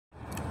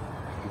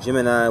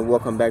Gemini,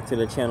 welcome back to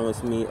the channel.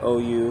 It's me,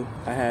 OU.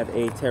 I have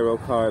a tarot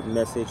card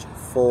message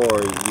for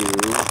you.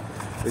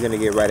 We're going to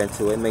get right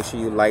into it. Make sure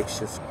you like,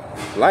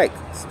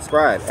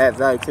 subscribe, add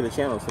value to the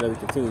channel so that we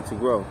continue to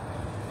grow.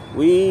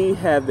 We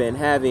have been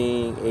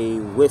having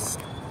a wisp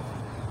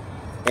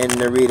in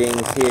the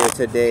readings here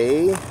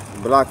today,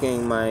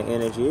 blocking my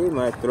energy,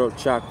 my throat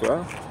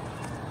chakra.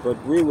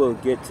 But we will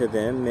get to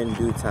them in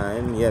due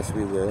time. Yes,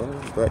 we will.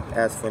 But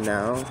as for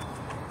now,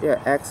 there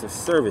are acts of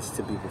service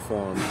to be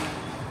performed.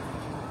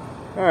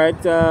 Alright,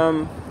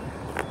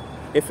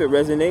 if it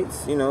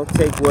resonates, you know,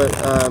 take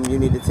what you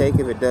need to take.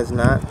 If it does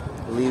not,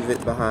 leave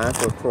it behind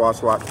for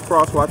cross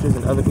watchers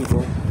and other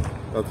people.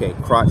 Okay,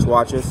 crotch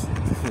watchers.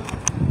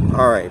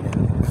 Alright.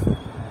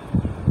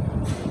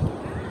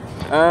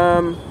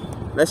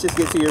 Let's just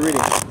get to your reading.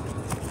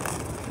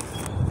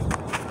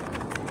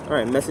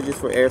 Alright, messages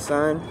for air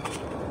sign.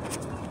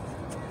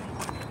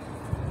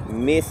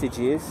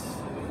 Messages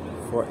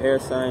for air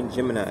sign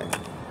Gemini.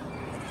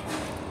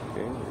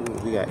 Okay,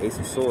 ooh, we got Ace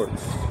of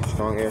Swords,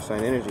 strong air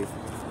sign energy.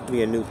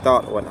 Be a new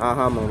thought or an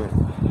aha moment.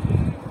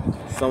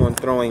 Someone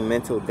throwing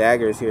mental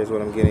daggers here is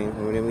what I'm getting.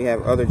 And then we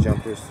have other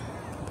jumpers.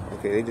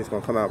 Okay, they're just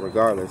gonna come out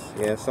regardless.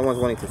 Yeah, someone's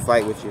wanting to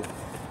fight with you.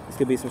 This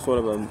could be some sort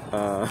of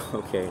a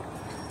okay.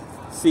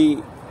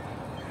 See,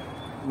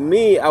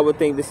 me, I would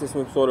think this is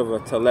some sort of a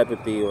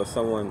telepathy or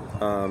someone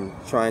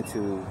trying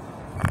to,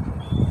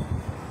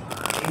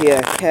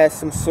 yeah, has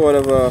some sort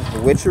of a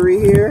witchery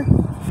here.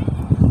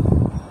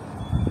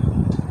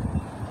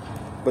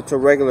 But to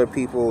regular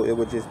people, it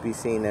would just be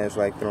seen as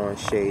like throwing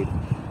shade,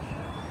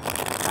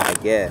 I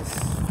guess.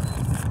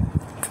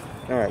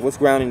 Alright, what's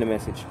grounding the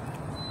message?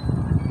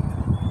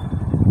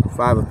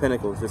 Five of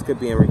Pentacles. This could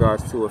be in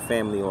regards to a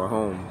family or a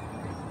home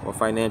or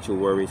financial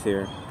worries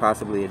here.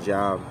 Possibly a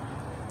job.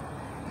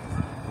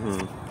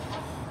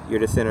 You're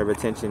the center of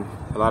attention.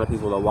 A lot of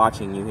people are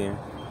watching you here.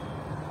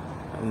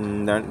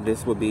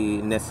 This would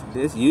be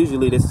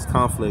usually this is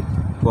conflict.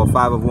 Well,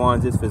 Five of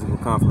Wands is physical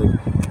conflict.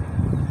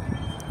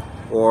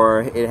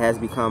 Or it has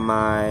become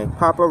my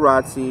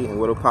paparazzi. And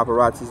what do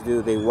paparazzis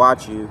do? They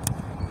watch you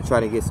to try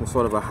to get some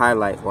sort of a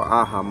highlight or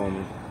aha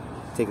moment.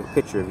 Take a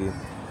picture of you.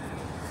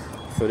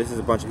 So this is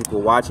a bunch of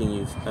people watching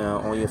you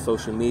on your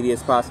social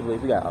medias possibly.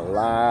 We got a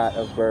lot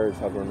of birds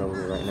hovering over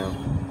here right now.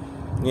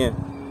 Yeah.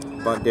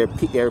 But they're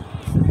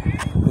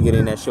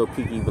getting that show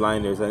Peaky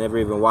Blinders. I never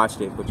even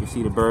watched it. But you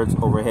see the birds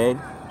overhead.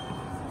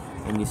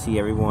 And you see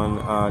everyone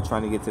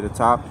trying to get to the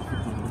top.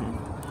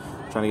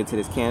 Trying to get to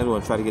this candle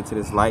and try to get to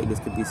this light. This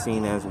could be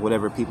seen as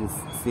whatever people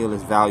feel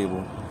is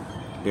valuable.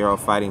 They're all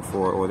fighting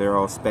for, or they're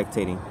all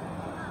spectating.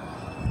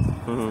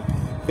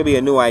 Could be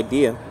a new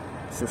idea,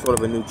 some sort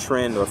of a new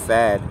trend or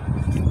fad.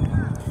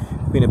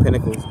 Queen of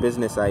Pentacles,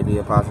 business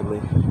idea possibly.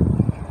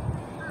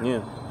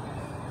 Yeah.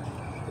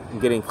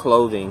 Getting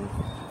clothing.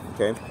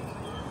 Okay.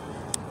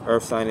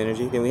 Earth sign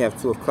energy. Then we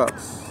have Two of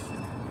Cups.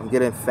 I'm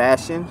getting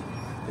fashion.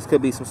 This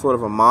could be some sort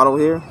of a model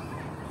here.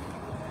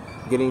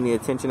 Getting the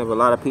attention of a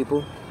lot of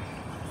people.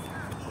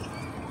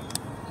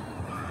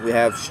 We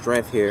have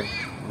Strength here,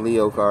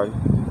 Leo card.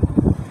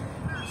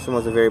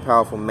 Someone's a very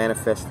powerful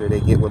manifester. They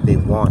get what they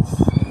want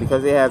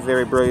because they have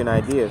very brilliant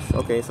ideas.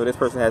 Okay, so this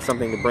person has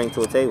something to bring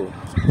to a table.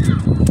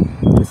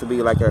 This would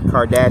be like a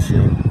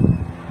Kardashian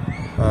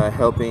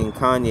helping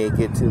Kanye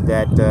get to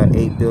that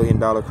 $8 billion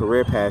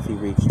career path he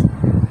reached.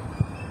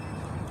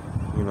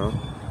 You know.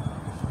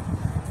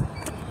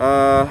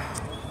 I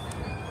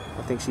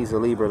think she's a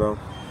Libra though.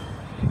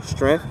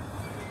 Strength.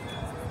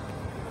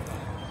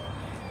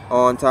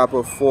 On top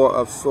of Four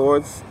of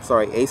Swords,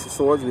 sorry, Ace of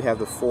Swords, we have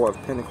the Four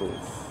of Pentacles.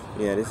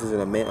 Yeah, this is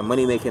a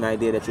money-making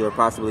idea that you're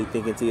possibly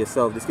thinking to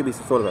yourself. This could be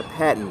some sort of a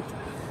patent,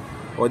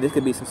 or this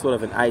could be some sort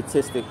of an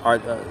artistic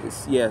art.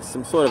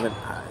 Some sort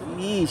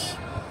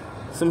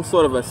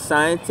of a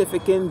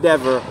scientific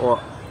endeavor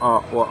or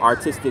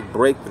artistic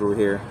breakthrough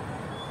here.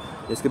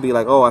 This could be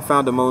like, oh, I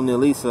found a Mona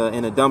Lisa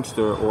in a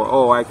dumpster, or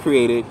oh, I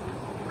created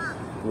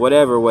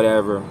whatever.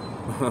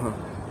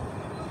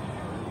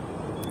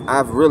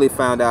 I've really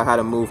found out how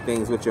to move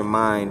things with your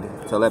mind.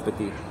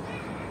 Telepathy.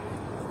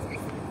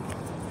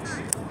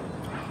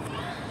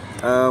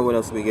 What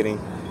else are we getting?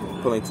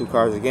 Pulling two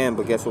cards again,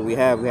 but guess what we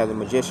have? We have the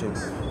Magician.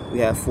 We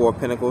have Four of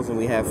Pentacles and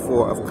we have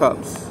Four of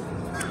Cups.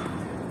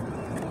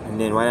 And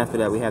then right after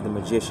that we have the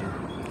Magician.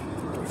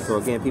 So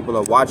again, people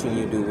are watching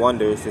you do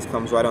wonders. This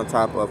comes right on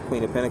top of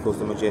Queen of Pentacles,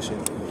 the Magician.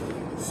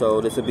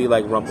 So this would be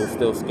like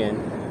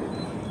Rumpelstiltskin.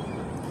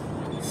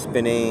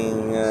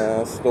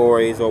 Spinning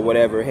stories or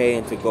whatever, hay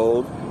into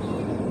gold.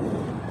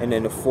 And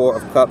then the Four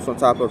of Cups on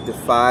top of the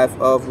Five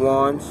of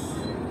Wands.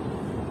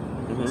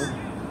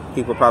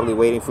 People are probably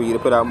waiting for you to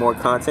put out more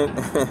content.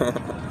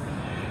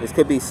 This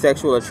could be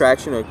sexual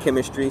attraction or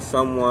chemistry.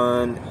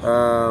 Someone's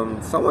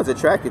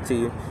attracted to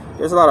you.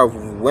 There's a lot of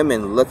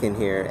women looking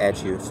here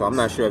at you. So I'm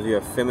not sure if you're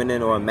a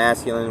feminine or a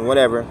masculine,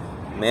 whatever,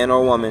 man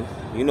or woman.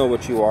 You know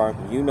what you are.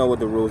 You know what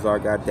the rules are,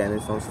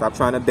 goddammit. So stop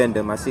trying to bend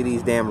them. I see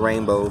these damn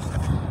rainbows.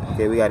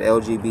 Okay, we got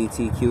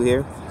LGBTQ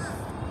here.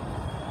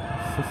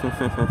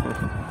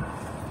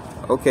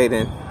 Okay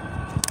then.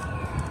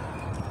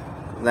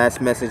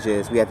 Last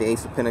messages. We have the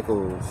Ace of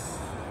Pentacles.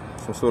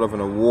 Some sort of an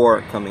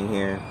award coming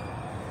here.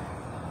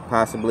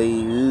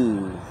 Possibly,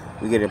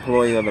 we get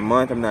Employee of the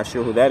Month. I'm not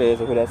sure who that is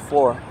or who that's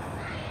for.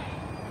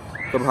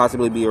 Could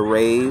possibly be a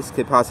raise.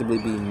 Could possibly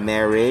be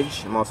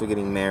marriage. I'm also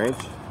getting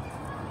marriage.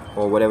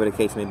 Or whatever the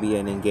case may be,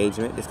 an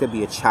engagement. This could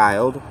be a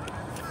child.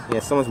 Yeah,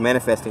 someone's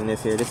manifesting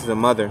this here. This is a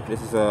mother.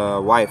 This is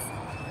a wife.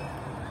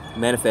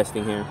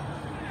 Manifesting here.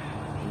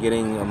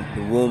 Getting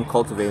the womb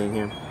cultivating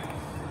here.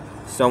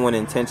 Someone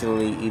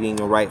intentionally eating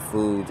the right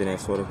foods and that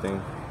sort of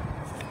thing.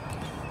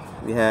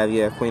 We have,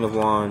 yeah, Queen of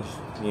Wands.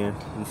 Yeah,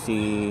 you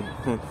see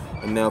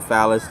the male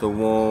phallus, the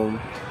womb.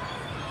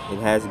 It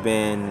has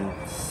been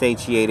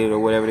satiated or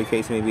whatever the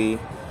case may be.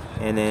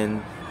 And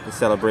then the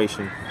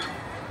celebration.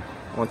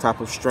 On top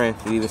of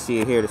strength, you even see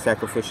it here, the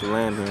sacrificial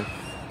lamb here.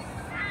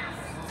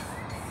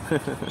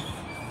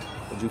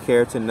 Would you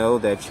care to know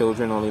that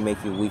children only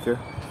make you weaker?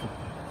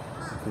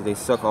 Because they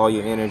suck all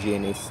your energy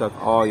and they suck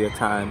all your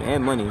time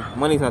and money.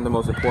 Money's not the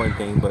most important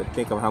thing, but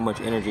think of how much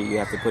energy you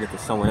have to put into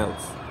someone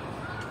else.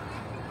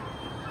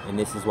 And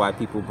this is why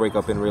people break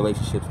up in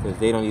relationships, because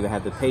they don't even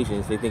have the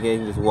patience. They think they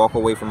can just walk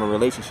away from a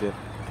relationship.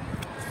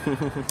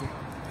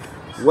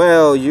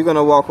 Well, you're going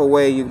to walk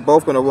away. You're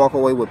both going to walk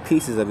away with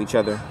pieces of each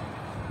other.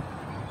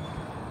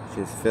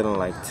 Just feeling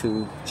like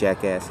two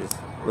jackasses.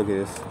 Look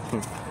at this.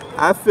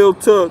 I feel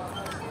took.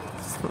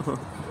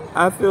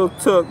 I feel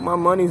took. My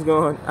money's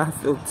gone. I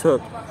feel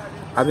took.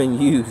 I've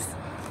been used.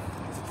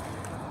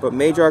 But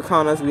major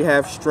arcanas, we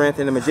have Strength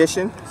and the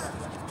Magician.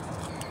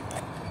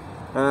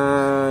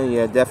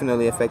 Yeah,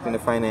 definitely affecting the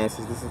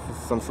finances. This is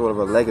some sort of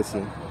a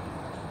legacy.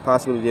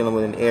 Possibly dealing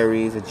with an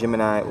Aries, a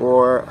Gemini,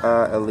 or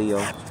a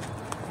Leo.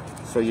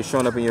 So you're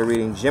showing up in your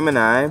reading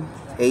Gemini,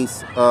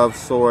 Ace of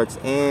Swords,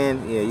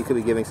 and yeah, you could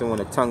be giving someone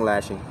a tongue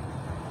lashing.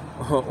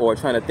 Or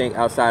trying to think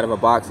outside of a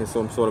box in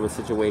some sort of a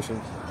situation.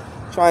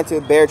 Trying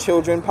to bear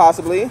children,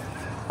 possibly.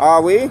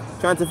 Are we?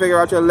 Trying to figure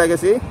out your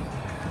legacy.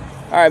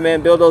 All right,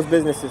 man, build those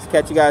businesses.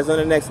 Catch you guys on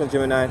the next one,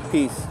 Gemini.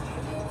 Peace.